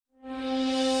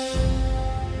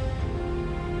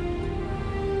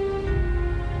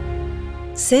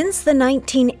Since the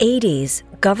 1980s,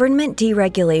 government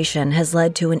deregulation has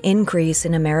led to an increase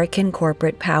in American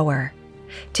corporate power.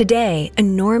 Today,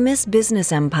 enormous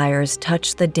business empires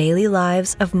touch the daily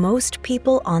lives of most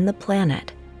people on the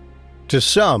planet. To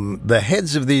some, the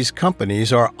heads of these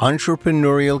companies are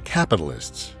entrepreneurial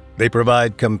capitalists. They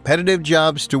provide competitive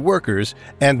jobs to workers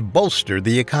and bolster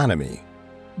the economy.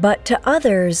 But to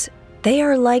others, they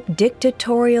are like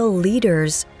dictatorial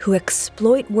leaders who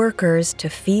exploit workers to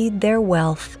feed their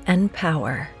wealth and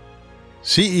power.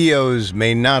 CEOs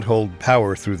may not hold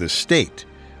power through the state,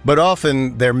 but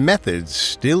often their methods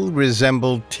still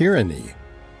resemble tyranny.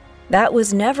 That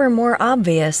was never more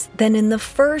obvious than in the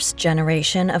first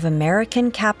generation of American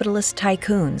capitalist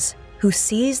tycoons who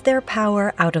seized their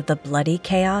power out of the bloody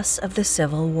chaos of the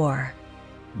Civil War.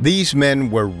 These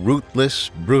men were ruthless,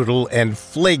 brutal, and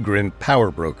flagrant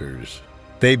power brokers.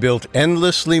 They built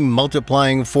endlessly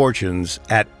multiplying fortunes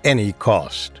at any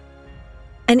cost.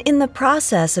 And in the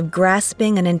process of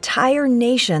grasping an entire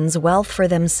nation's wealth for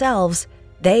themselves,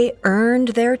 they earned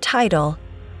their title,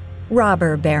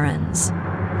 robber barons.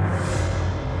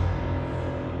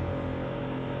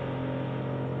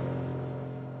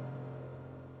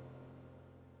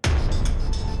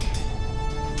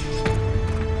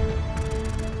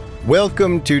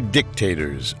 Welcome to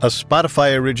Dictators, a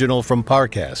Spotify original from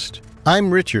Parcast.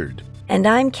 I'm Richard. And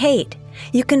I'm Kate.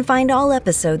 You can find all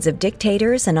episodes of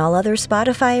Dictators and all other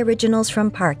Spotify originals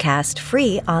from Parcast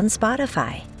free on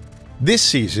Spotify. This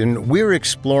season, we're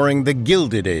exploring the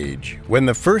Gilded Age, when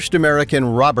the first American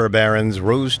robber barons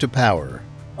rose to power.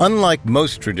 Unlike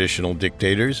most traditional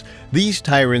dictators, these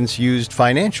tyrants used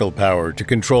financial power to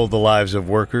control the lives of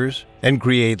workers and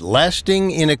create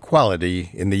lasting inequality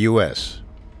in the U.S.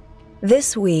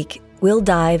 This week, we'll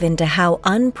dive into how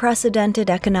unprecedented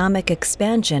economic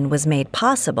expansion was made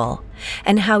possible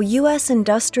and how U.S.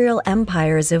 industrial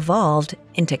empires evolved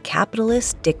into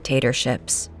capitalist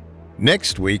dictatorships.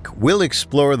 Next week, we'll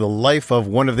explore the life of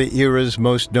one of the era's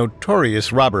most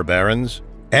notorious robber barons,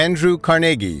 Andrew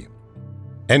Carnegie.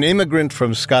 An immigrant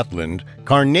from Scotland,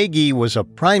 Carnegie was a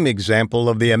prime example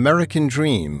of the American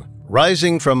dream,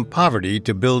 rising from poverty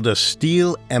to build a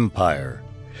steel empire.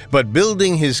 But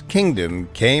building his kingdom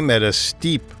came at a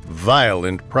steep,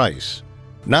 violent price,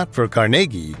 not for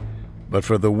Carnegie, but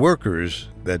for the workers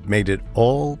that made it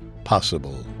all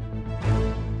possible.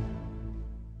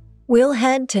 We'll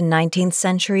head to 19th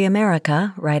century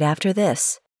America right after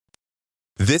this.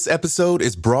 This episode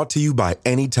is brought to you by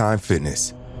Anytime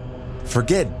Fitness.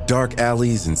 Forget dark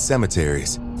alleys and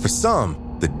cemeteries. For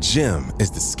some, the gym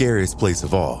is the scariest place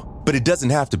of all, but it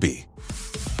doesn't have to be.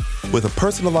 With a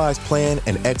personalized plan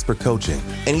and expert coaching,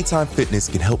 Anytime Fitness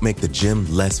can help make the gym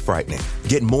less frightening.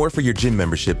 Get more for your gym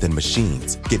membership than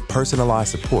machines. Get personalized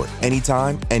support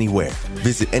anytime, anywhere.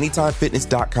 Visit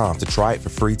AnytimeFitness.com to try it for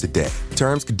free today.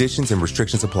 Terms, conditions, and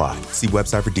restrictions apply. See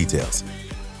website for details.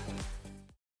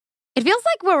 It feels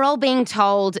like we're all being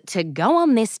told to go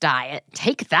on this diet,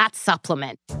 take that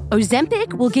supplement.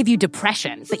 Ozempic will give you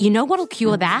depression, but you know what'll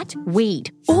cure that?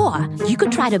 Weed. Or you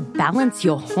could try to balance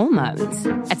your hormones.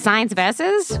 At Science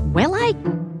Versus, we're like,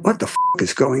 what the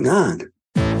is going on?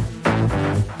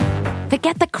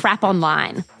 Forget the crap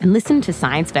online and listen to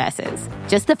Science Versus.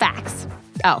 Just the facts.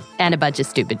 Oh, and a bunch of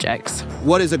stupid jokes.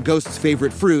 What is a ghost's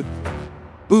favorite fruit?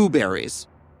 Blueberries.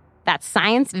 That's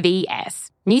Science VS.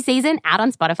 New season out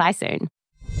on Spotify soon.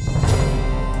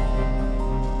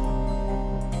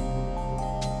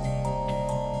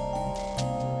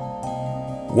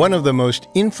 One of the most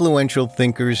influential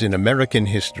thinkers in American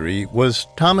history was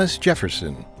Thomas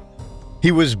Jefferson.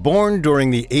 He was born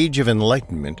during the Age of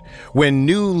Enlightenment, when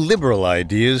new liberal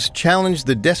ideas challenged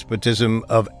the despotism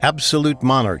of absolute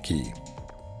monarchy.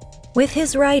 With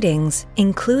his writings,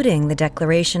 including the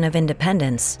Declaration of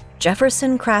Independence,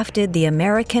 Jefferson crafted the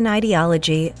American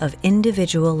ideology of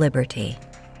individual liberty.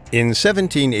 In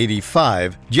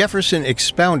 1785, Jefferson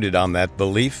expounded on that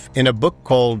belief in a book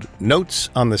called Notes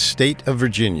on the State of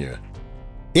Virginia.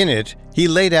 In it, he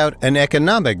laid out an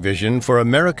economic vision for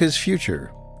America's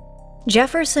future.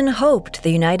 Jefferson hoped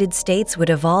the United States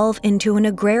would evolve into an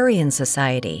agrarian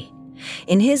society.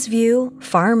 In his view,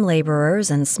 farm laborers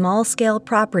and small-scale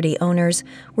property owners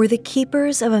were the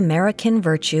keepers of American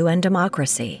virtue and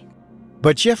democracy.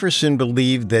 But Jefferson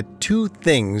believed that two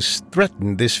things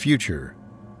threatened this future: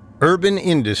 urban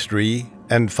industry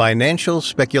and financial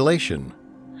speculation.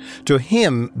 To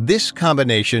him, this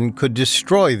combination could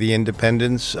destroy the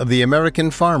independence of the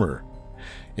American farmer.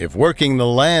 If working the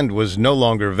land was no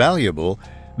longer valuable,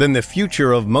 then the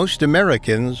future of most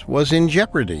Americans was in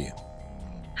jeopardy.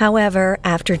 However,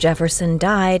 after Jefferson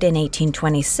died in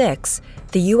 1826,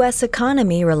 the U.S.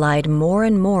 economy relied more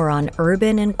and more on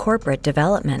urban and corporate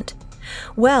development.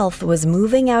 Wealth was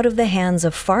moving out of the hands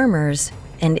of farmers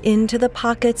and into the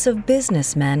pockets of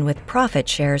businessmen with profit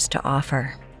shares to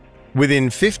offer. Within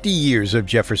 50 years of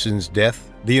Jefferson's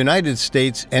death, the United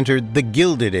States entered the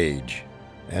Gilded Age,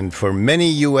 and for many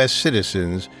U.S.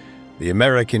 citizens, the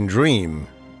American dream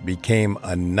became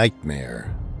a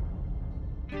nightmare.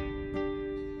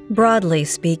 Broadly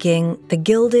speaking, the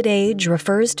Gilded Age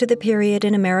refers to the period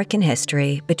in American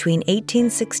history between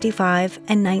 1865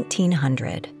 and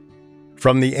 1900.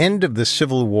 From the end of the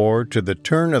Civil War to the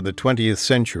turn of the 20th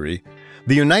century,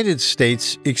 the United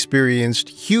States experienced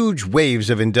huge waves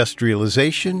of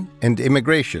industrialization and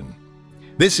immigration.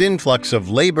 This influx of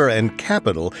labor and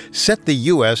capital set the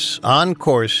U.S. on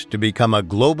course to become a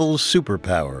global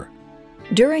superpower.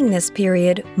 During this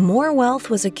period, more wealth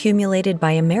was accumulated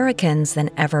by Americans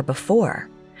than ever before.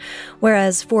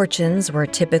 Whereas fortunes were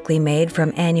typically made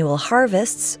from annual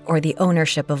harvests or the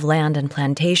ownership of land and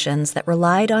plantations that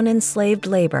relied on enslaved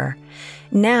labor,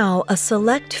 now a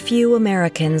select few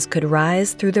Americans could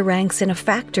rise through the ranks in a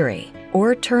factory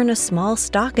or turn a small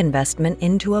stock investment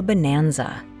into a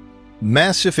bonanza.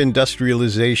 Massive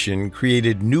industrialization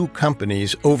created new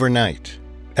companies overnight,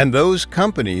 and those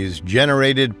companies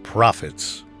generated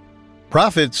profits.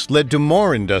 Profits led to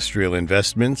more industrial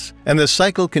investments, and the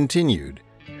cycle continued.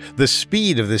 The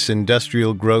speed of this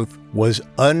industrial growth was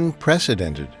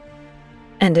unprecedented.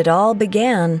 And it all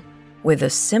began with a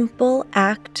simple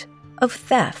act of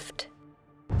theft.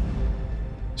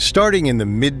 Starting in the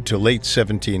mid to late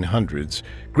 1700s,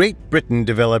 Great Britain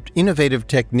developed innovative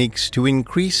techniques to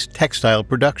increase textile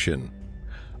production.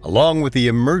 Along with the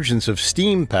emergence of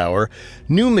steam power,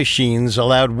 new machines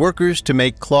allowed workers to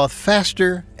make cloth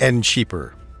faster and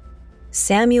cheaper.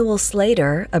 Samuel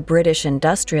Slater, a British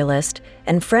industrialist,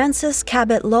 and Francis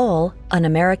Cabot Lowell, an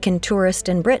American tourist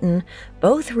in Britain,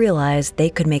 both realized they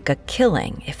could make a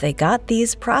killing if they got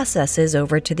these processes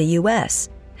over to the U.S.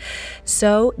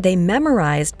 So they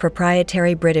memorized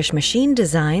proprietary British machine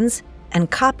designs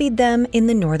and copied them in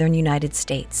the northern United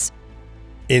States.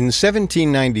 In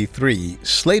 1793,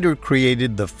 Slater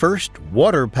created the first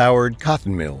water-powered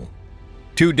cotton mill.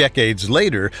 2 decades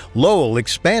later, Lowell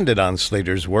expanded on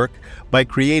Slater's work by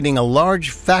creating a large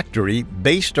factory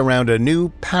based around a new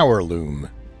power loom.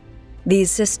 These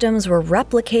systems were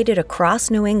replicated across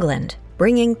New England,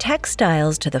 bringing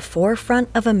textiles to the forefront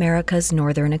of America's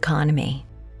northern economy.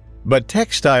 But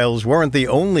textiles weren't the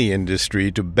only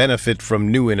industry to benefit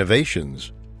from new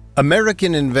innovations.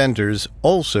 American inventors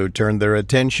also turned their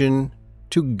attention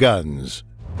to guns.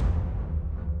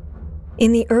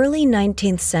 In the early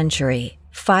 19th century,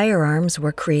 firearms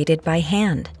were created by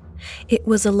hand. It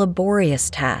was a laborious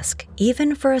task,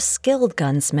 even for a skilled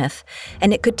gunsmith,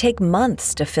 and it could take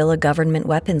months to fill a government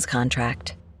weapons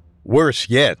contract. Worse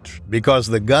yet, because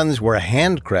the guns were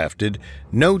handcrafted,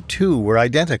 no two were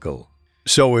identical.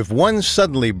 So if one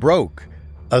suddenly broke,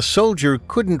 a soldier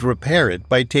couldn't repair it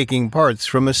by taking parts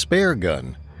from a spare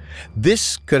gun.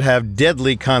 This could have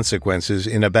deadly consequences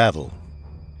in a battle.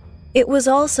 It was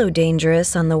also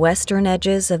dangerous on the western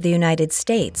edges of the United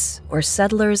States, where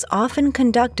settlers often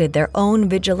conducted their own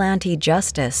vigilante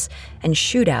justice, and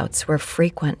shootouts were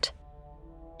frequent.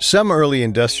 Some early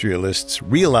industrialists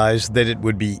realized that it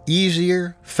would be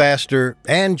easier, faster,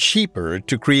 and cheaper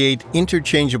to create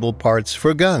interchangeable parts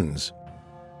for guns.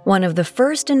 One of the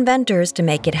first inventors to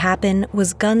make it happen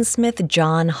was gunsmith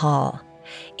John Hall.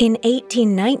 In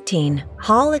 1819,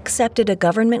 Hall accepted a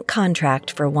government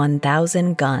contract for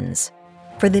 1,000 guns.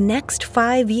 For the next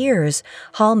 5 years,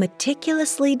 Hall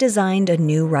meticulously designed a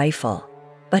new rifle.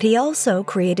 But he also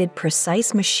created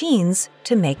precise machines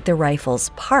to make the rifle's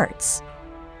parts.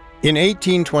 In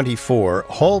 1824,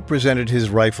 Hall presented his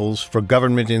rifles for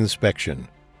government inspection.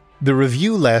 The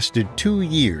review lasted 2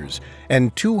 years,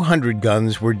 and 200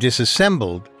 guns were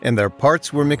disassembled and their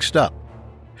parts were mixed up.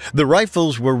 The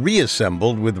rifles were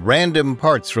reassembled with random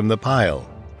parts from the pile,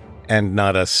 and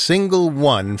not a single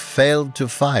one failed to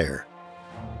fire.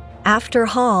 After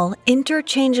Hall,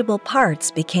 interchangeable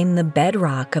parts became the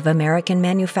bedrock of American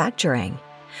manufacturing.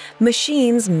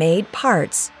 Machines made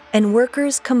parts, and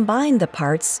workers combined the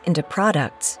parts into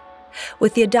products.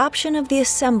 With the adoption of the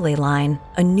assembly line,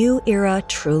 a new era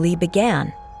truly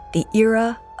began, the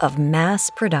era of mass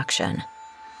production.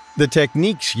 The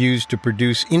techniques used to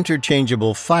produce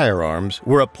interchangeable firearms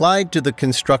were applied to the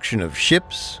construction of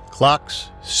ships, clocks,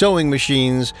 sewing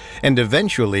machines, and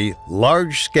eventually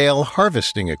large-scale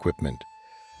harvesting equipment.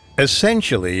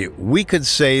 Essentially, we could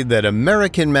say that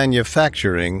American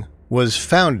manufacturing was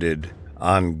founded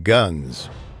on guns.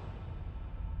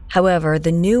 However,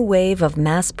 the new wave of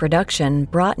mass production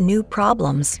brought new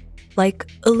problems, like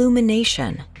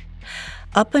illumination.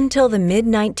 Up until the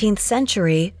mid-19th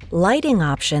century, lighting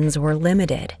options were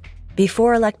limited.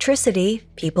 Before electricity,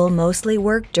 people mostly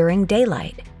worked during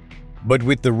daylight. But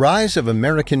with the rise of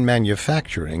American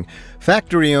manufacturing,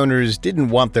 factory owners didn't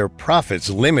want their profits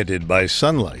limited by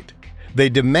sunlight. They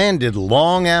demanded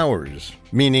long hours,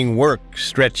 meaning work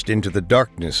stretched into the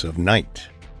darkness of night.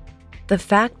 The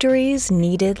factories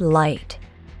needed light.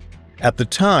 At the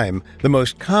time, the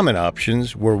most common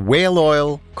options were whale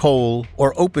oil, coal,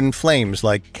 or open flames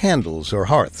like candles or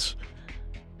hearths.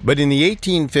 But in the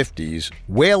 1850s,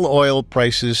 whale oil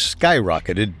prices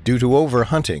skyrocketed due to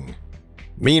overhunting.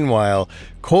 Meanwhile,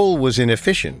 coal was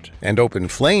inefficient and open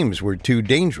flames were too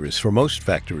dangerous for most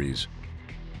factories.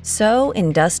 So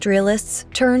industrialists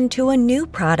turned to a new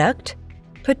product,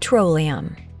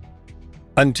 petroleum.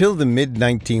 Until the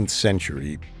mid-19th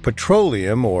century,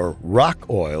 petroleum, or rock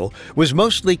oil, was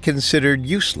mostly considered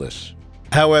useless.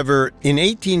 However, in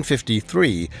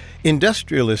 1853,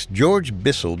 industrialist George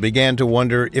Bissell began to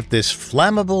wonder if this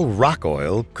flammable rock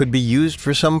oil could be used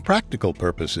for some practical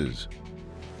purposes.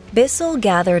 Bissell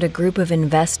gathered a group of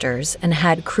investors and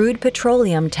had crude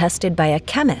petroleum tested by a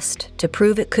chemist to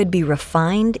prove it could be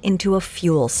refined into a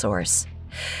fuel source.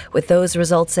 With those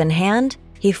results in hand,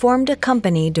 he formed a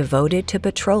company devoted to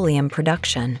petroleum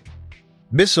production.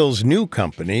 Bissell's new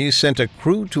company sent a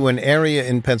crew to an area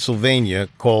in Pennsylvania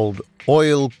called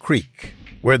Oil Creek,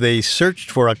 where they searched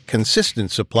for a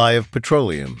consistent supply of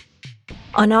petroleum.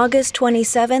 On August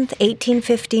 27,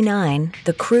 1859,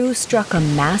 the crew struck a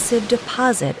massive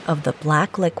deposit of the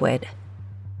black liquid.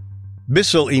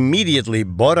 Bissell immediately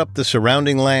bought up the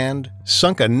surrounding land,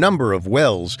 sunk a number of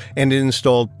wells, and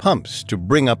installed pumps to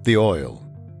bring up the oil.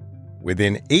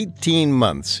 Within 18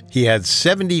 months, he had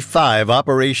 75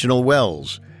 operational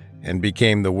wells and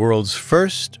became the world's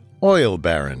first oil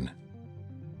baron.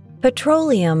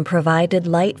 Petroleum provided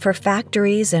light for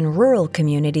factories and rural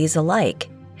communities alike.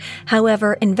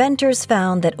 However, inventors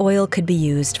found that oil could be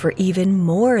used for even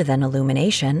more than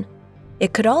illumination.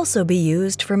 It could also be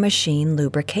used for machine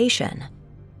lubrication.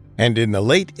 And in the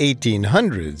late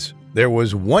 1800s, there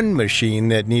was one machine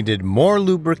that needed more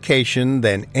lubrication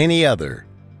than any other: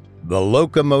 the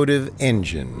locomotive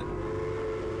engine.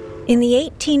 In the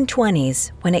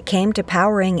 1820s, when it came to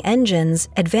powering engines,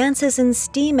 advances in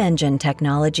steam engine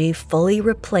technology fully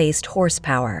replaced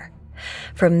horsepower.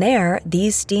 From there,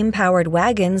 these steam-powered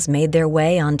wagons made their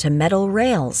way onto metal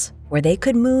rails, where they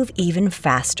could move even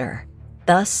faster.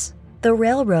 Thus, the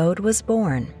railroad was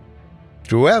born.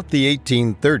 Throughout the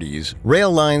 1830s,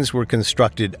 rail lines were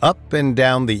constructed up and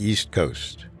down the East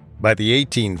Coast. By the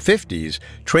 1850s,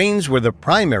 trains were the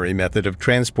primary method of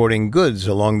transporting goods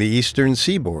along the eastern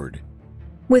seaboard.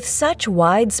 With such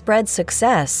widespread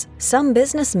success, some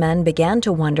businessmen began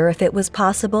to wonder if it was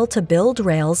possible to build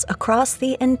rails across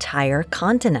the entire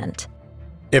continent.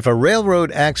 If a railroad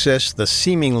accessed the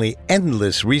seemingly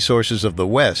endless resources of the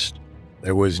West,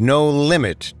 there was no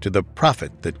limit to the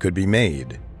profit that could be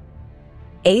made.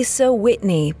 Asa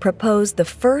Whitney proposed the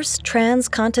first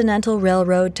transcontinental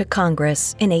railroad to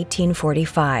Congress in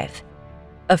 1845.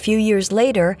 A few years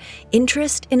later,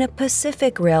 interest in a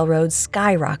Pacific railroad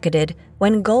skyrocketed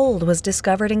when gold was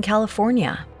discovered in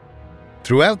California.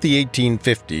 Throughout the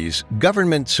 1850s,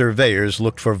 government surveyors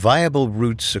looked for viable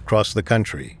routes across the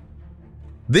country.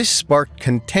 This sparked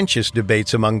contentious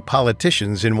debates among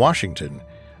politicians in Washington.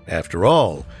 After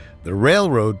all, the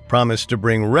railroad promised to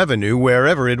bring revenue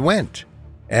wherever it went,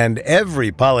 and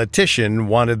every politician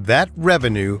wanted that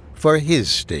revenue for his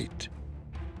state.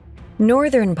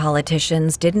 Northern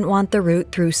politicians didn't want the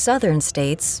route through southern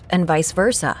states and vice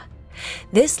versa.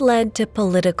 This led to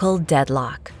political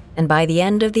deadlock, and by the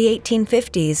end of the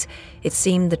 1850s, it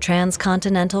seemed the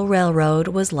Transcontinental Railroad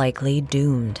was likely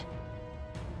doomed.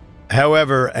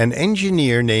 However, an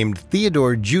engineer named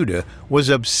Theodore Judah was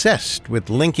obsessed with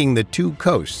linking the two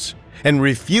coasts and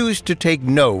refused to take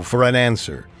no for an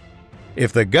answer.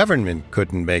 If the government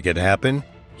couldn't make it happen,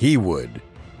 he would.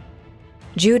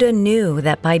 Judah knew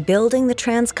that by building the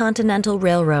Transcontinental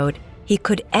Railroad, he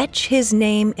could etch his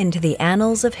name into the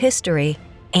annals of history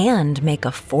and make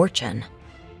a fortune.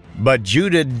 But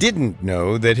Judah didn't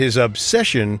know that his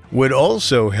obsession would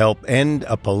also help end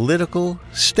a political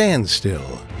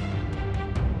standstill.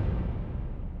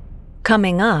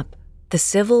 Coming up, the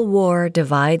Civil War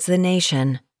divides the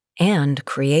nation and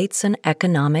creates an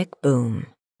economic boom.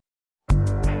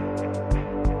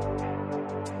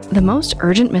 The most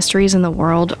urgent mysteries in the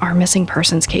world are missing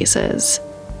persons cases.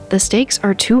 The stakes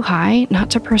are too high not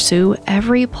to pursue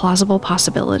every plausible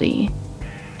possibility,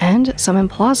 and some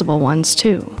implausible ones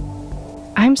too.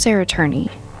 I'm Sarah Turney,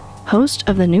 host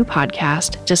of the new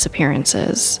podcast,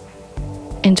 Disappearances.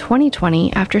 In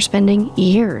 2020, after spending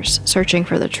years searching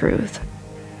for the truth,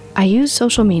 I used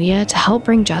social media to help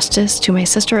bring justice to my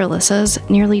sister Alyssa's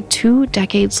nearly 2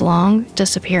 decades-long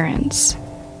disappearance.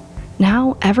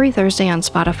 Now, every Thursday on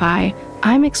Spotify,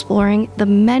 I'm exploring the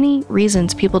many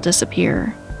reasons people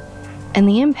disappear and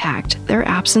the impact their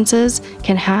absences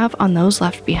can have on those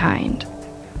left behind.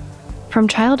 From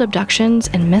child abductions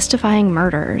and mystifying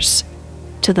murders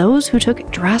to those who took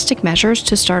drastic measures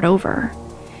to start over,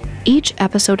 each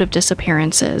episode of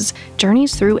Disappearances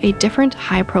journeys through a different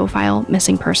high-profile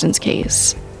missing persons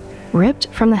case, ripped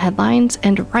from the headlines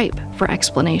and ripe for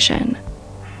explanation.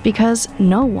 Because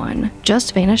no one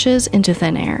just vanishes into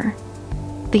thin air.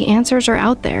 The answers are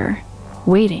out there,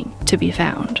 waiting to be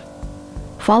found.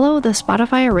 Follow the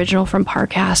Spotify original from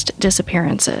Parcast,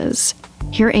 Disappearances.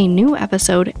 Hear a new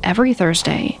episode every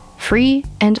Thursday, free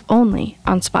and only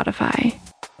on Spotify.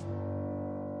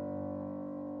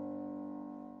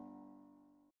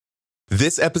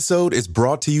 This episode is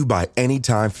brought to you by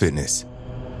Anytime Fitness.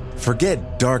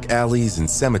 Forget dark alleys and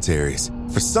cemeteries.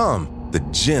 For some, the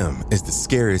gym is the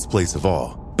scariest place of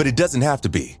all, but it doesn't have to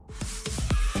be.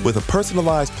 With a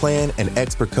personalized plan and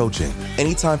expert coaching,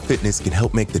 Anytime Fitness can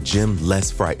help make the gym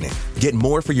less frightening. Get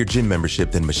more for your gym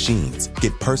membership than machines.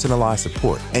 Get personalized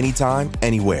support anytime,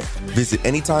 anywhere. Visit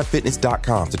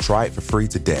AnytimeFitness.com to try it for free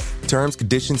today. Terms,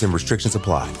 conditions, and restrictions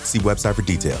apply. See website for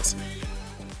details.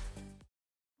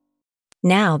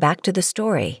 Now back to the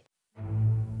story.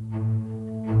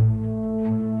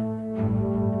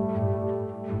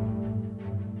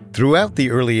 Throughout the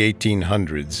early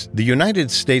 1800s, the United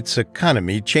States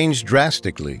economy changed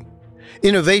drastically.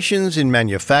 Innovations in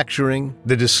manufacturing,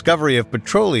 the discovery of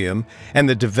petroleum, and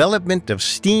the development of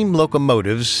steam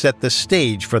locomotives set the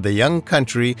stage for the young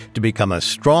country to become a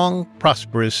strong,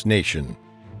 prosperous nation.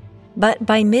 But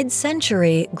by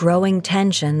mid-century, growing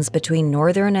tensions between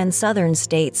northern and southern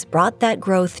states brought that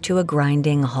growth to a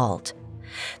grinding halt.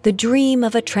 The dream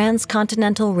of a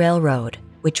transcontinental railroad,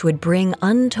 which would bring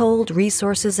untold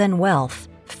resources and wealth,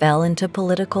 fell into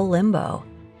political limbo.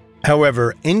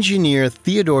 However, engineer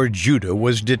Theodore Judah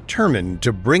was determined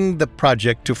to bring the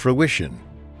project to fruition,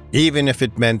 even if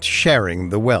it meant sharing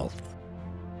the wealth.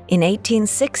 In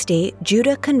 1860,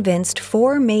 Judah convinced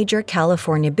 4 major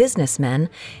California businessmen,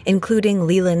 including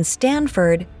Leland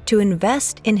Stanford, to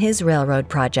invest in his railroad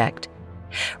project.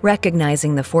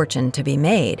 Recognizing the fortune to be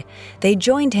made, they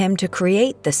joined him to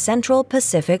create the Central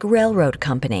Pacific Railroad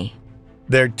Company.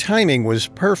 Their timing was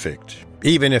perfect,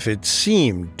 even if it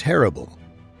seemed terrible.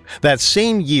 That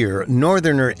same year,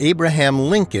 Northerner Abraham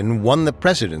Lincoln won the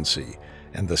presidency,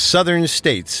 and the southern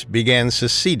states began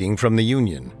seceding from the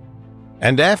Union.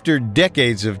 And after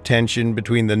decades of tension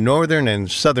between the northern and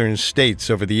southern states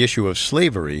over the issue of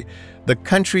slavery, the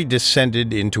country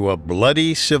descended into a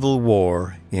bloody civil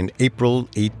war in April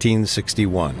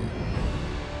 1861.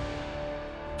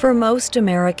 For most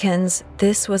Americans,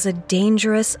 this was a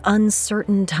dangerous,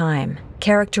 uncertain time,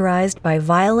 characterized by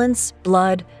violence,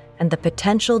 blood, and the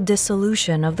potential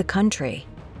dissolution of the country.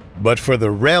 But for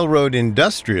the railroad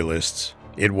industrialists,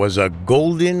 it was a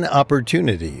golden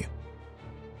opportunity.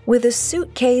 With a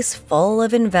suitcase full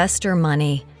of investor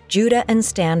money, Judah and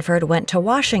Stanford went to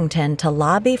Washington to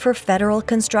lobby for federal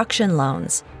construction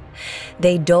loans.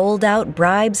 They doled out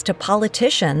bribes to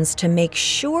politicians to make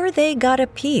sure they got a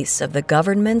piece of the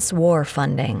government's war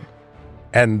funding.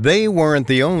 And they weren't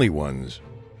the only ones.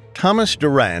 Thomas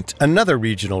Durant, another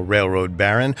regional railroad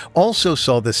baron, also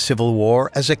saw the Civil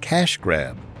War as a cash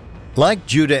grab. Like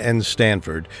Judah and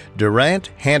Stanford, Durant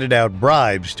handed out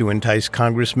bribes to entice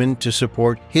congressmen to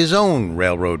support his own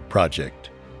railroad project.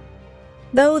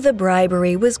 Though the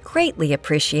bribery was greatly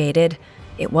appreciated,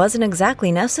 it wasn't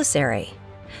exactly necessary.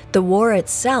 The war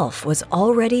itself was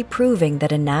already proving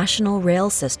that a national rail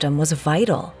system was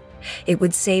vital. It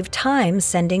would save time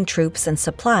sending troops and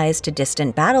supplies to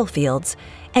distant battlefields,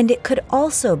 and it could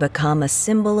also become a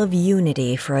symbol of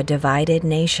unity for a divided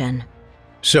nation.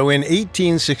 So in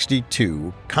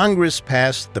 1862, Congress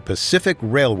passed the Pacific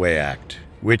Railway Act,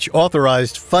 which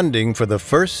authorized funding for the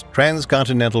first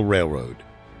transcontinental railroad.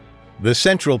 The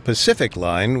Central Pacific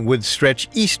Line would stretch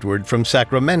eastward from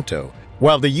Sacramento,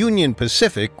 while the Union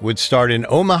Pacific would start in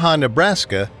Omaha,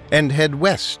 Nebraska, and head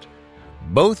west.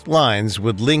 Both lines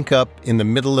would link up in the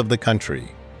middle of the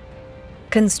country.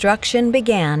 Construction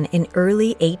began in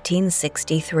early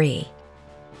 1863.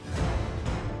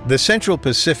 The Central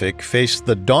Pacific faced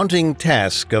the daunting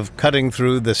task of cutting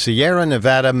through the Sierra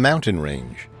Nevada mountain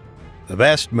range. The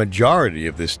vast majority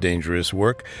of this dangerous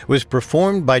work was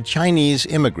performed by Chinese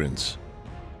immigrants.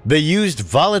 They used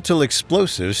volatile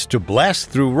explosives to blast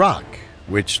through rock,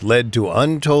 which led to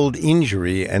untold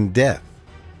injury and death.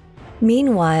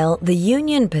 Meanwhile, the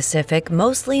Union Pacific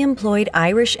mostly employed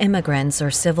Irish immigrants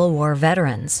or Civil War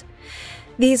veterans.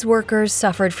 These workers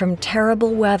suffered from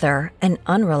terrible weather and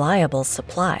unreliable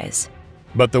supplies.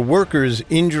 But the workers'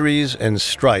 injuries and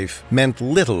strife meant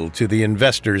little to the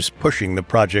investors pushing the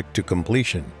project to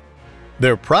completion.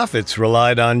 Their profits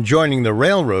relied on joining the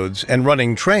railroads and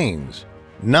running trains,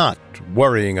 not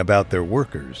worrying about their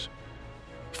workers.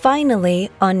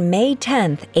 Finally, on May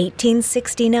 10,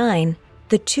 1869,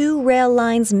 the two rail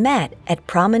lines met at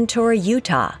Promontory,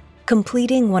 Utah,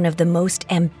 completing one of the most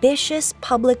ambitious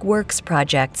public works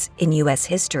projects in U.S.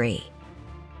 history.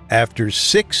 After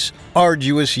 6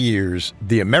 arduous years,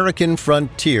 the American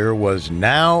frontier was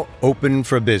now open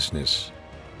for business,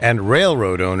 and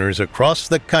railroad owners across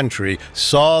the country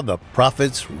saw the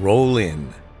profits roll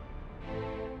in.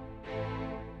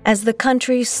 As the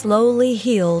country slowly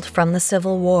healed from the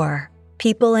Civil War,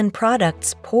 people and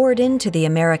products poured into the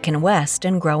American West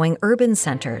and growing urban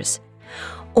centers.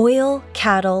 Oil,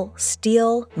 cattle,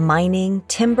 steel, mining,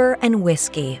 timber, and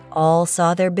whiskey all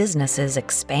saw their businesses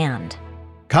expand.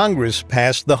 Congress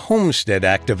passed the Homestead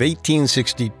Act of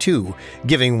 1862,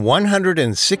 giving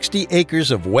 160 acres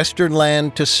of western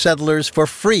land to settlers for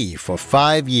free for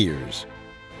 5 years.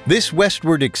 This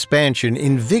westward expansion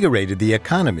invigorated the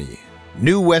economy.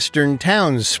 New western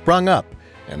towns sprung up,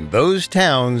 and those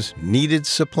towns needed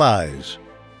supplies.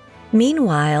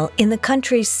 Meanwhile, in the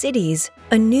country's cities,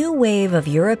 a new wave of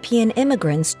European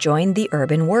immigrants joined the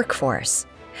urban workforce.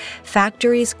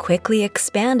 Factories quickly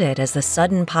expanded as the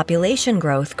sudden population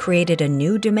growth created a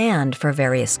new demand for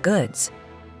various goods.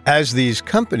 As these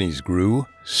companies grew,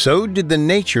 so did the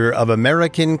nature of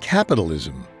American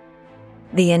capitalism.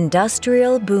 The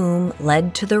industrial boom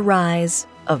led to the rise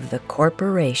of the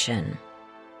corporation.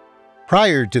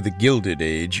 Prior to the Gilded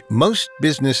Age, most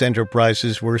business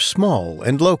enterprises were small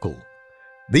and local.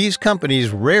 These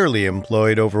companies rarely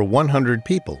employed over 100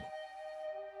 people.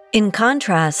 In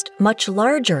contrast, much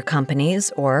larger companies,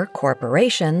 or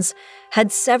corporations, had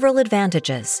several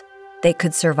advantages. They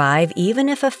could survive even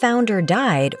if a founder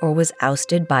died or was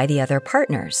ousted by the other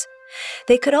partners.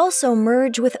 They could also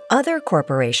merge with other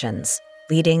corporations,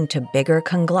 leading to bigger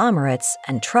conglomerates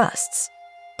and trusts.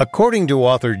 According to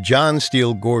author John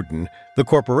Steele Gordon, the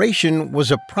corporation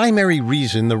was a primary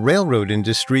reason the railroad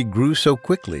industry grew so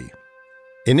quickly.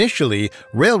 Initially,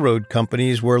 railroad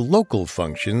companies were local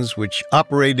functions which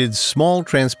operated small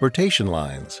transportation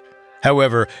lines.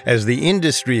 However, as the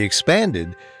industry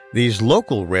expanded, these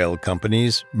local rail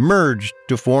companies merged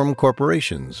to form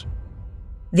corporations.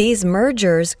 These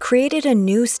mergers created a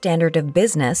new standard of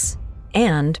business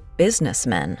and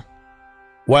businessmen.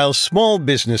 While small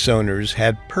business owners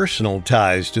had personal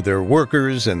ties to their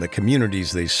workers and the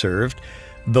communities they served,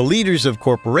 the leaders of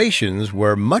corporations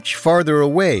were much farther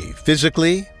away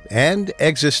physically and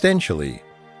existentially.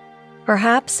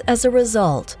 Perhaps as a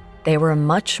result, they were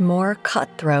much more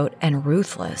cutthroat and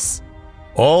ruthless.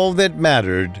 All that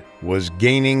mattered was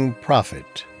gaining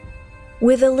profit.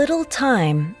 With a little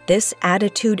time, this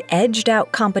attitude edged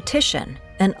out competition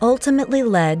and ultimately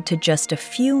led to just a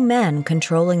few men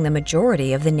controlling the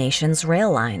majority of the nation's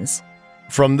rail lines.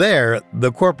 From there,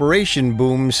 the corporation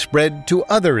boom spread to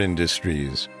other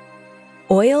industries.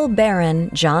 Oil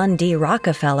baron John D.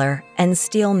 Rockefeller and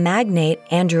steel magnate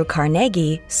Andrew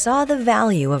Carnegie saw the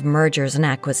value of mergers and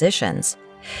acquisitions.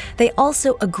 They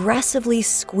also aggressively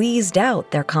squeezed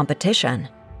out their competition.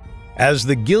 As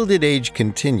the Gilded Age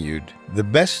continued, the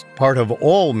best part of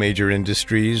all major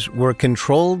industries were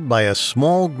controlled by a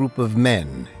small group of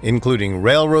men, including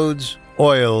railroads,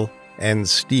 oil, and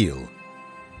steel.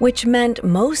 Which meant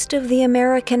most of the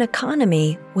American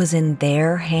economy was in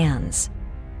their hands.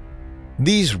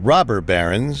 These robber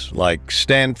barons, like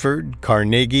Stanford,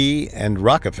 Carnegie, and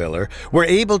Rockefeller, were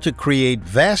able to create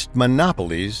vast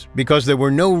monopolies because there were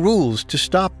no rules to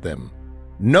stop them.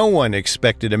 No one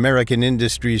expected American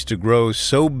industries to grow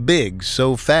so big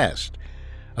so fast.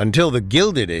 Until the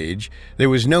Gilded Age, there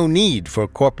was no need for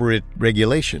corporate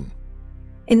regulation.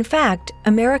 In fact,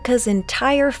 America's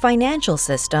entire financial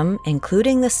system,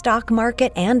 including the stock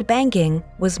market and banking,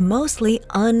 was mostly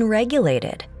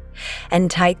unregulated. And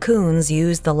tycoons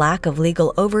used the lack of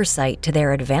legal oversight to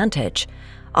their advantage,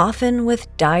 often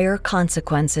with dire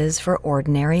consequences for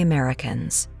ordinary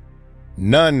Americans.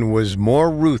 None was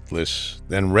more ruthless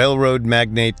than railroad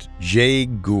magnate Jay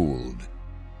Gould.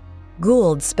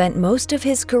 Gould spent most of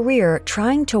his career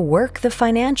trying to work the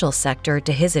financial sector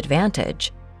to his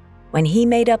advantage. When he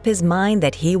made up his mind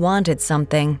that he wanted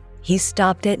something, he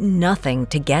stopped at nothing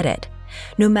to get it.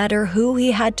 no matter who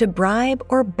he had to bribe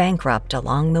or bankrupt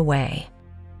along the way.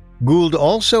 Gould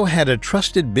also had a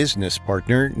trusted business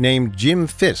partner named Jim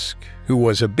Fisk, who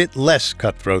was a bit less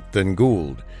cutthroat than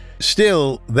Gould.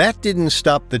 Still, that didn't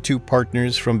stop the two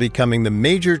partners from becoming the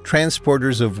major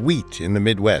transporters of wheat in the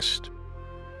Midwest.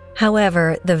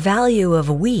 However, the value of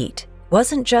wheat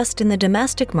wasn't just in the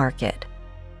domestic market.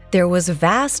 There was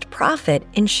vast profit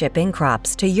in shipping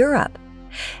crops to Europe,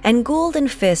 and Gould and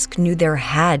Fisk knew there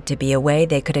had to be a way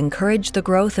they could encourage the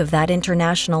growth of that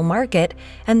international market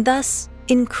and thus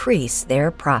increase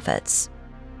their profits.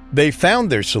 They found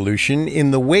their solution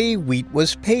in the way wheat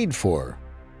was paid for.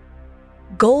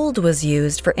 Gold was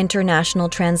used for international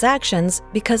transactions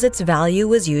because its value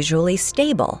was usually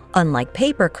stable, unlike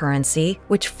paper currency,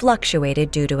 which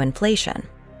fluctuated due to inflation.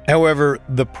 However,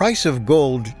 the price of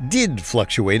gold did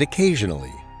fluctuate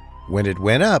occasionally. When it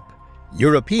went up,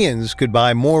 Europeans could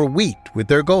buy more wheat with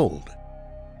their gold.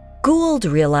 Gould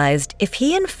realized if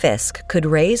he and Fisk could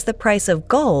raise the price of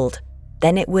gold,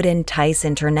 then it would entice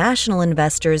international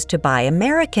investors to buy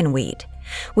American wheat,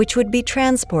 which would be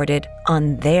transported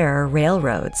on their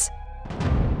railroads.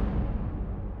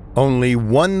 Only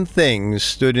one thing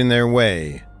stood in their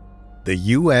way: the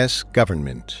U.S.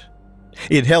 government.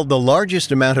 It held the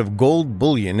largest amount of gold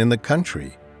bullion in the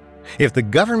country. If the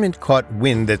government caught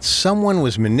wind that someone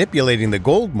was manipulating the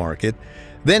gold market,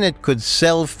 then it could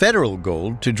sell federal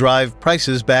gold to drive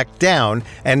prices back down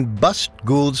and bust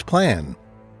Gould's plan.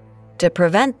 To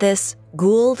prevent this,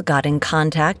 Gould got in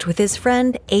contact with his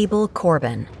friend Abel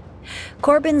Corbin.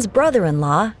 Corbin's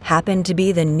brother-in-law happened to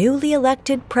be the newly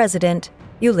elected president,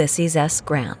 Ulysses S.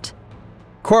 Grant.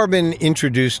 Corbin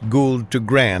introduced Gould to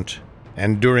Grant,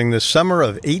 and during the summer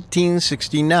of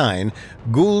 1869,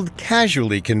 Gould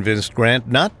casually convinced Grant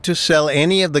not to sell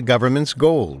any of the government's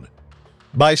gold.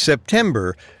 By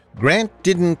September, Grant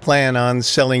didn't plan on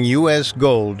selling U.S.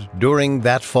 gold during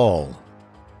that fall.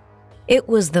 It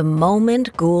was the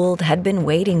moment Gould had been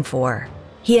waiting for.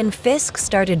 He and Fisk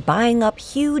started buying up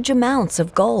huge amounts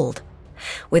of gold.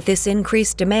 With this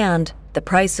increased demand, the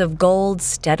price of gold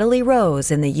steadily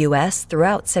rose in the U.S.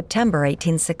 throughout September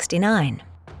 1869.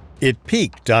 It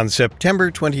peaked on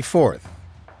September 24th.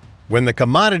 When the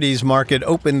commodities market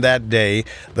opened that day,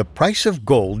 the price of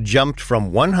gold jumped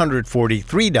from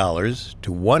 $143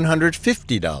 to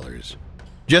 $150.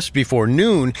 Just before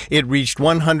noon, it reached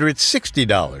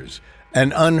 $160,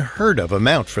 an unheard of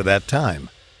amount for that time.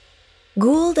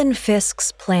 Gould and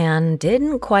Fisk's plan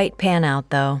didn't quite pan out,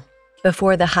 though.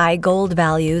 Before the high gold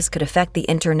values could affect the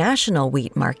international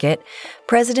wheat market,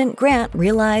 President Grant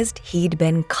realized he'd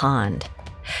been conned.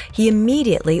 He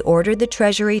immediately ordered the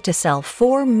Treasury to sell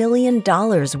 $4 million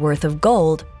worth of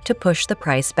gold to push the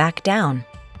price back down.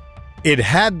 It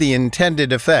had the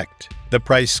intended effect. The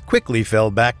price quickly fell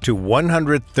back to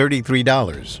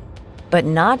 $133. But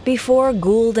not before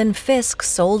Gould and Fisk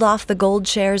sold off the gold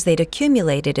shares they'd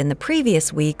accumulated in the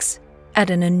previous weeks at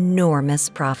an enormous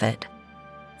profit.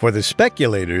 For the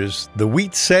speculators, the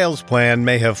wheat sales plan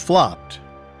may have flopped,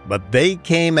 but they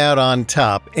came out on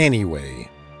top anyway.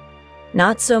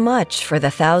 Not so much for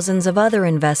the thousands of other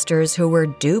investors who were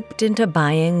duped into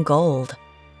buying gold.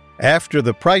 After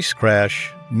the price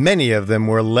crash, many of them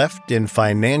were left in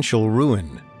financial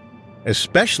ruin,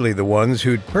 especially the ones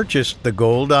who'd purchased the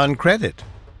gold on credit.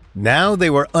 Now they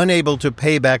were unable to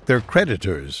pay back their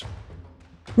creditors.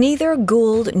 Neither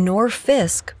Gould nor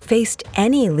Fisk faced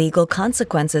any legal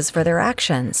consequences for their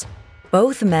actions.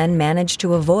 Both men managed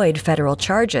to avoid federal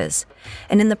charges,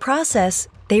 and in the process,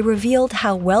 they revealed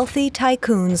how wealthy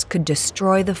tycoons could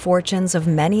destroy the fortunes of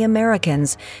many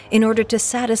Americans in order to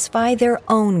satisfy their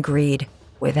own greed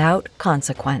without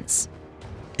consequence.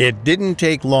 It didn't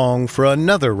take long for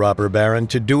another robber baron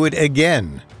to do it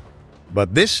again.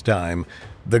 But this time,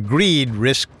 the greed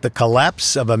risked the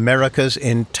collapse of America's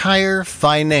entire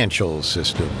financial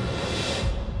system.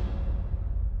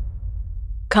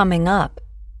 Coming up,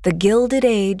 the Gilded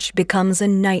Age becomes a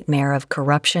nightmare of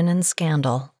corruption and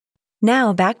scandal.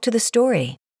 Now back to the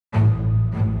story.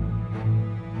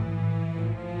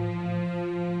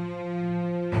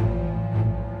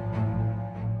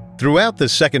 Throughout the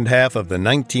second half of the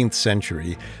 19th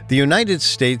century, the United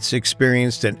States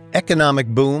experienced an economic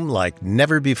boom like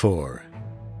never before.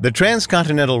 The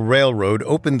Transcontinental Railroad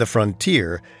opened the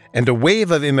frontier, and a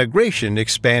wave of immigration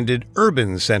expanded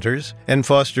urban centers and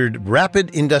fostered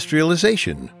rapid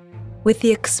industrialization. With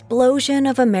the explosion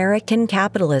of American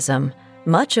capitalism,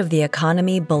 much of the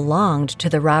economy belonged to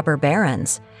the robber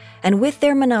barons, and with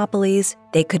their monopolies,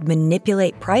 they could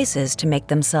manipulate prices to make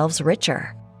themselves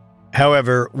richer.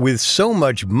 However, with so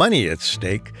much money at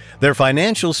stake, their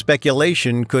financial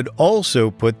speculation could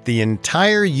also put the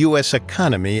entire U.S.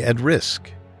 economy at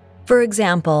risk. For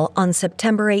example, on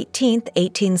September 18,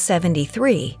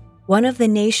 1873, one of the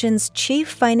nation's chief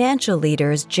financial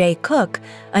leaders, Jay Cooke,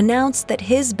 announced that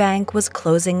his bank was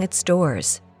closing its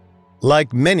doors.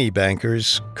 Like many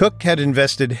bankers, Cooke had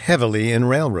invested heavily in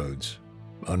railroads.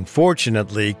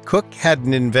 Unfortunately, Cooke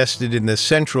hadn't invested in the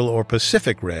Central or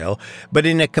Pacific Rail, but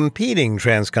in a competing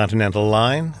transcontinental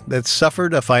line that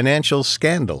suffered a financial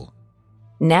scandal.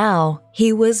 Now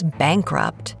he was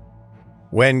bankrupt.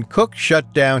 When Cooke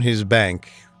shut down his bank,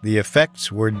 the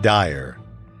effects were dire.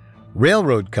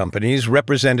 Railroad companies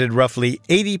represented roughly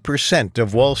 80%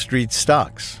 of Wall Street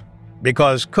stocks.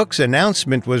 Because Cooke's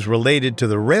announcement was related to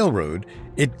the railroad,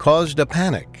 it caused a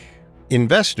panic.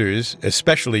 Investors,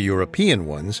 especially European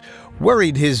ones,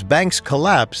 worried his bank's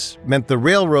collapse meant the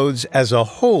railroads as a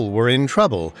whole were in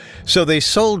trouble, so they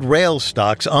sold rail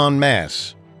stocks en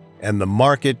masse, and the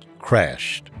market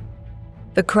crashed.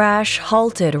 The crash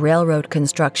halted railroad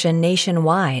construction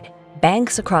nationwide.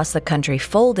 Banks across the country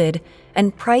folded,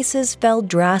 and prices fell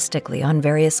drastically on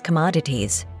various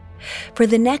commodities. For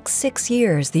the next 6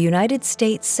 years, the United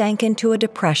States sank into a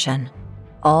depression,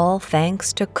 all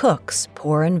thanks to Cooke's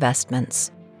poor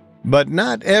investments. But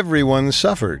not everyone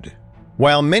suffered.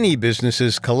 While many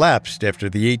businesses collapsed after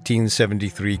the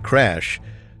 1873 crash,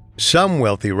 some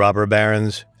wealthy robber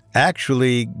barons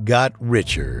actually got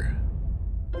richer.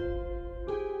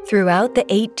 Throughout the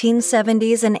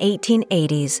 1870s and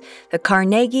 1880s, the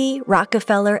Carnegie,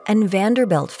 Rockefeller, and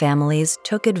Vanderbilt families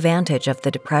took advantage of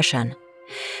the Depression.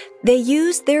 They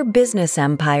used their business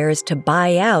empires to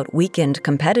buy out weakened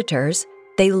competitors.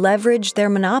 They leveraged their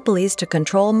monopolies to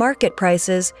control market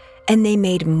prices, and they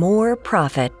made more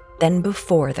profit than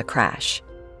before the crash.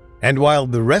 And while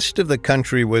the rest of the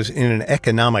country was in an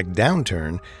economic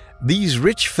downturn, these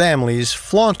rich families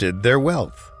flaunted their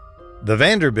wealth. The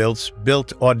Vanderbilts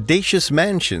built audacious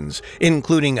mansions,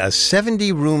 including a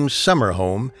 70-room summer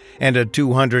home and a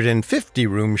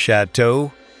 250-room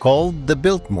chateau called the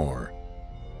Biltmore.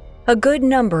 A good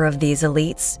number of these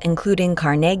elites, including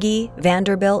Carnegie,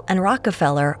 Vanderbilt, and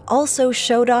Rockefeller, also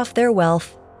showed off their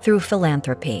wealth through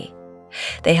philanthropy.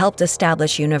 They helped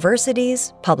establish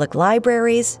universities, public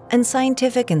libraries, and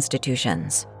scientific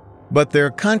institutions. But their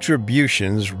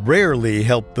contributions rarely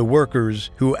helped the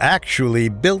workers who actually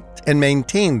built and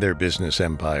maintained their business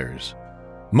empires.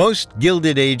 Most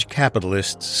Gilded Age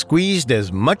capitalists squeezed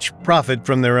as much profit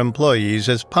from their employees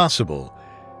as possible,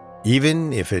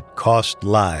 even if it cost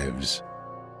lives.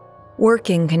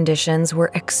 Working conditions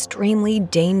were extremely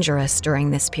dangerous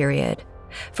during this period.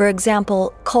 For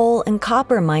example, coal and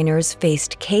copper miners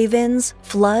faced cave-ins,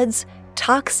 floods,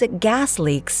 toxic gas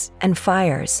leaks, and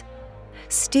fires.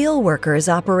 Steel workers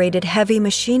operated heavy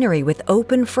machinery with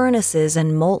open furnaces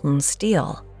and molten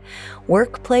steel.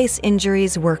 Workplace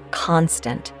injuries were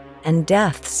constant, and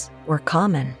deaths were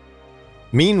common.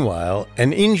 Meanwhile,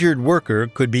 an injured worker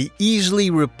could be easily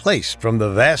replaced from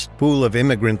the vast pool of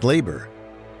immigrant labor.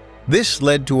 This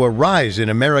led to a rise in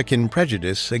American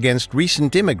prejudice against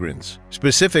recent immigrants,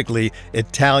 specifically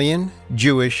Italian,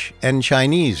 Jewish, and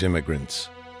Chinese immigrants.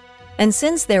 And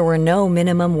since there were no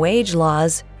minimum wage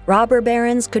laws, robber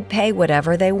barons could pay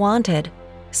whatever they wanted.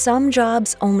 Some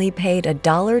jobs only paid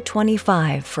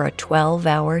 $1.25 for a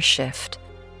 12-hour shift.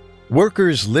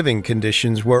 Workers' living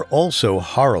conditions were also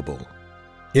horrible.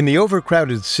 In the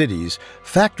overcrowded cities,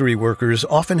 factory workers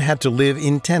often had to live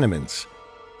in tenements.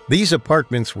 These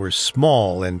apartments were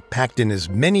small and packed in as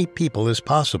many people as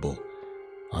possible.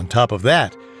 On top of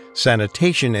that,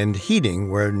 sanitation and heating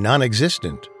were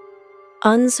non-existent.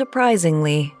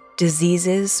 Unsurprisingly,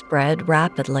 diseases spread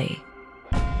rapidly.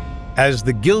 As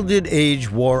the Gilded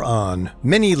Age wore on,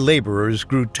 many laborers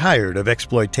grew tired of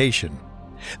exploitation.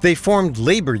 They formed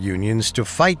labor unions to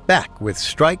fight back with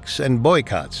strikes and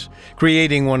boycotts,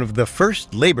 creating one of the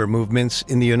first labor movements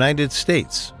in the United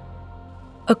States.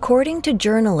 According to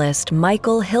journalist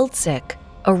Michael Hiltzik,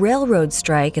 a railroad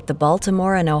strike at the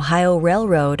Baltimore and Ohio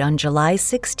Railroad on July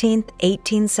 16,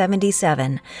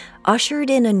 1877, ushered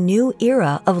in a new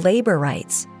era of labor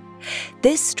rights.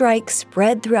 This strike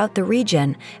spread throughout the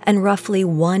region, and roughly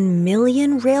 1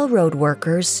 million railroad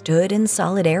workers stood in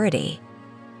solidarity.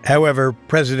 However,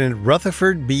 President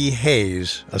Rutherford B.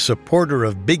 Hayes, a supporter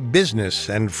of big business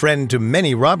and friend to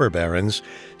many robber barons,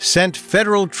 sent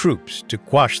federal troops to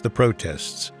quash the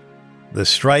protests. The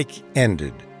strike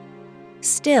ended.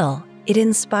 Still, it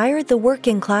inspired the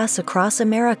working class across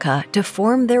America to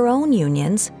form their own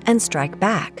unions and strike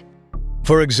back.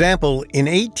 For example, in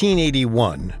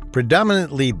 1881,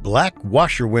 predominantly black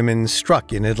washerwomen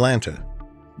struck in Atlanta.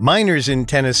 Miners in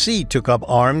Tennessee took up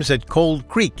arms at Cold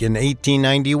Creek in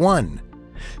 1891.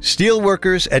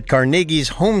 Steelworkers at Carnegie's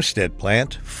Homestead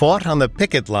plant fought on the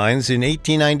picket lines in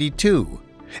 1892.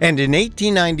 And in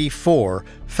 1894,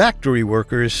 factory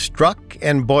workers struck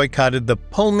and boycotted the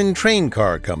Pullman Train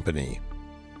Car Company.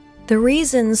 The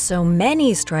reason so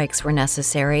many strikes were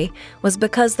necessary was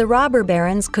because the robber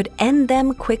barons could end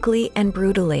them quickly and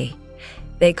brutally.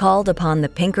 They called upon the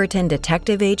Pinkerton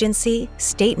Detective Agency,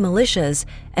 state militias,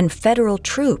 and federal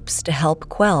troops to help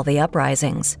quell the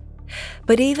uprisings.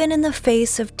 But even in the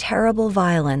face of terrible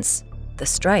violence, the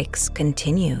strikes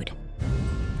continued.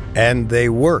 And they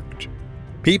worked.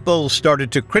 People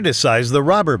started to criticize the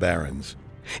robber barons.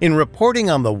 In reporting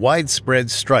on the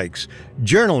widespread strikes,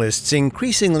 journalists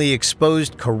increasingly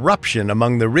exposed corruption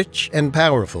among the rich and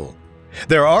powerful.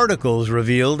 Their articles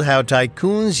revealed how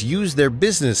tycoons used their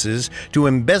businesses to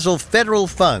embezzle federal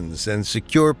funds and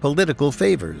secure political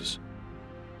favors.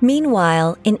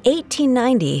 Meanwhile, in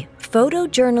 1890,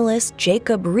 photojournalist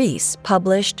Jacob Riis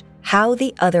published How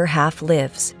the Other Half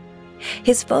Lives.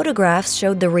 His photographs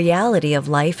showed the reality of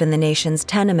life in the nation's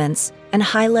tenements and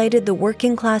highlighted the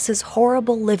working class's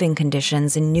horrible living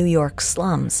conditions in New York's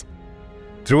slums.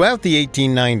 Throughout the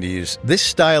 1890s, this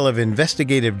style of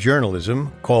investigative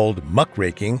journalism, called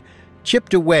muckraking,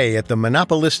 chipped away at the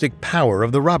monopolistic power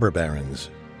of the robber barons.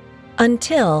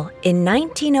 Until, in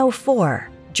 1904,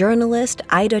 journalist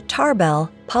Ida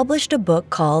Tarbell published a book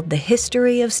called The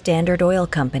History of Standard Oil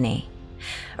Company.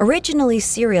 Originally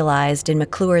serialized in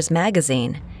McClure's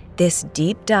magazine, this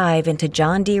deep dive into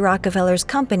John D. Rockefeller's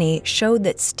company showed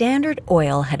that Standard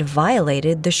Oil had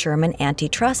violated the Sherman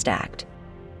Antitrust Act.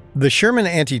 The Sherman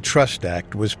Antitrust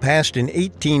Act was passed in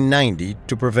 1890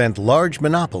 to prevent large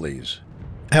monopolies.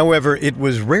 However, it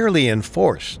was rarely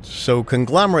enforced, so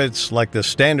conglomerates like the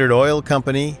Standard Oil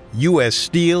Company, U.S.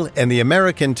 Steel, and the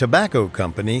American Tobacco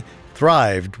Company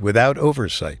thrived without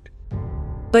oversight.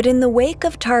 But in the wake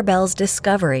of Tarbell's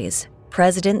discoveries,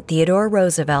 President Theodore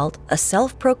Roosevelt, a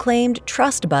self-proclaimed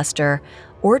trust buster,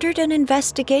 ordered an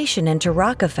investigation into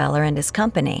Rockefeller and his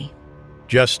company.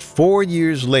 Just 4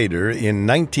 years later, in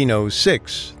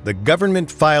 1906, the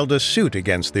government filed a suit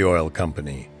against the oil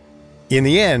company. In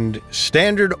the end,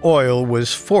 Standard Oil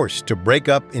was forced to break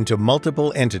up into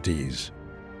multiple entities.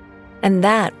 And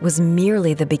that was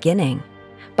merely the beginning.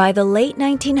 By the late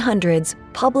 1900s,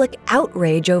 public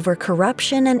outrage over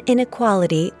corruption and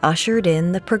inequality ushered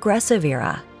in the Progressive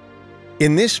Era.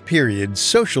 In this period,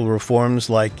 social reforms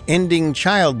like ending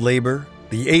child labor,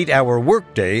 the 8-hour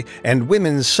workday, and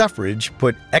women's suffrage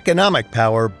put economic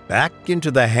power back into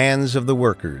the hands of the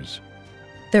workers.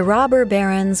 The robber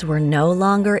barons were no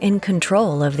longer in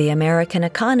control of the American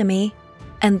economy,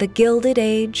 and the Gilded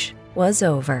Age was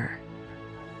over.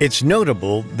 It's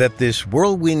notable that this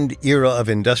whirlwind era of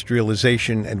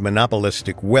industrialization and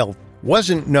monopolistic wealth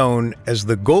wasn't known as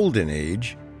the Golden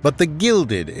Age, but the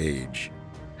Gilded Age.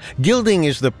 Gilding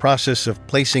is the process of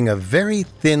placing a very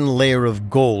thin layer of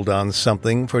gold on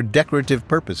something for decorative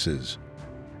purposes.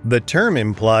 The term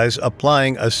implies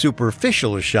applying a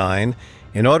superficial shine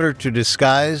in order to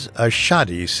disguise a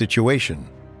shoddy situation.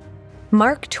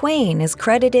 Mark Twain is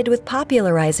credited with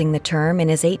popularizing the term in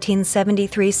his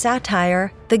 1873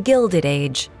 satire, The Gilded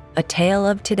Age, A Tale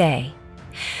of Today.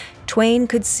 Twain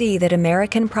could see that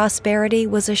American prosperity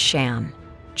was a sham.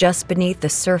 Just beneath the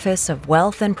surface of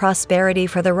wealth and prosperity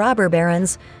for the robber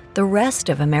barons, the rest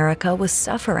of America was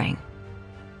suffering.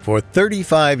 For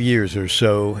 35 years or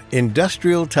so,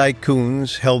 industrial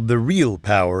tycoons held the real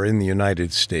power in the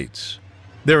United States.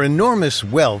 Their enormous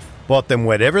wealth bought them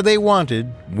whatever they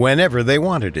wanted, whenever they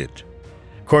wanted it.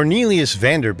 Cornelius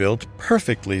Vanderbilt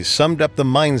perfectly summed up the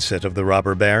mindset of the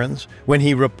robber barons when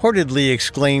he reportedly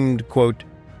exclaimed, quote,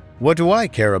 "What do I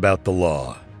care about the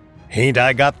law? Ain't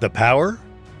I got the power?"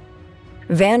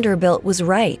 Vanderbilt was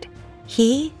right.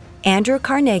 He, Andrew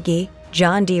Carnegie,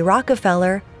 John D.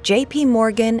 Rockefeller, J.P.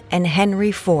 Morgan, and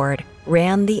Henry Ford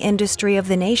ran the industry of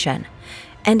the nation,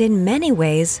 and in many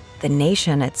ways, the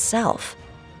nation itself.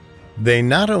 They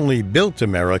not only built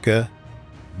America,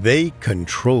 they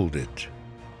controlled it.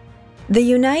 The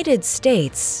United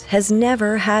States has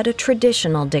never had a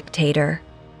traditional dictator.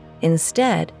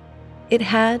 Instead, it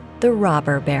had the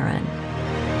robber baron.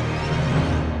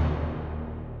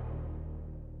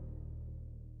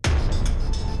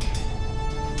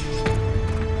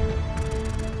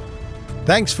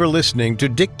 Thanks for listening to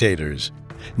Dictators.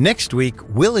 Next week,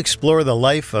 we'll explore the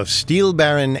life of steel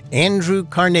baron Andrew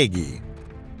Carnegie.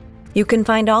 You can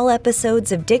find all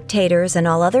episodes of Dictators and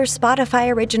all other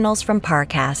Spotify originals from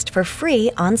Parcast for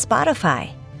free on Spotify.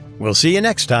 We'll see you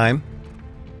next time.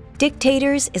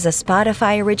 Dictators is a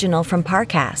Spotify original from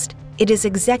Parcast. It is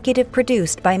executive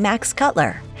produced by Max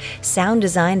Cutler, sound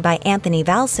designed by Anthony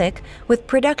Valsic, with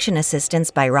production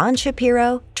assistance by Ron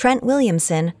Shapiro, Trent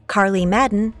Williamson, Carly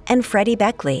Madden, and Freddie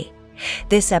Beckley.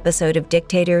 This episode of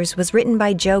Dictators was written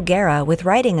by Joe Guerra with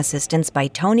writing assistance by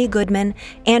Tony Goodman,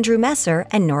 Andrew Messer,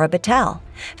 and Nora Battelle,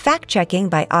 fact-checking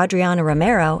by Adriana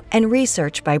Romero, and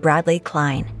research by Bradley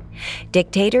Klein.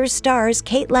 Dictators stars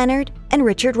Kate Leonard and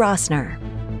Richard Rossner.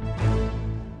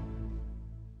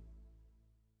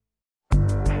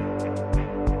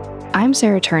 I'm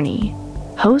Sarah Turney,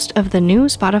 host of the new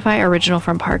Spotify original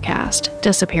from Parcast,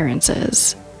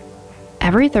 Disappearances.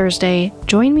 Every Thursday,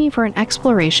 join me for an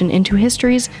exploration into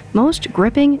history's most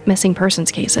gripping missing persons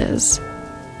cases.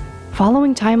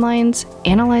 Following timelines,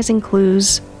 analyzing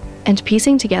clues, and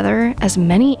piecing together as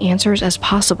many answers as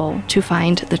possible to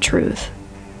find the truth.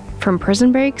 From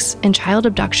prison breaks and child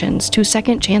abductions to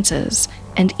second chances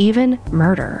and even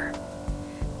murder.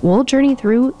 We'll journey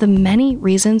through the many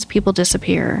reasons people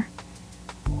disappear.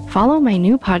 Follow my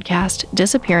new podcast,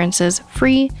 Disappearances,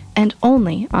 free and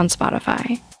only on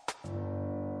Spotify.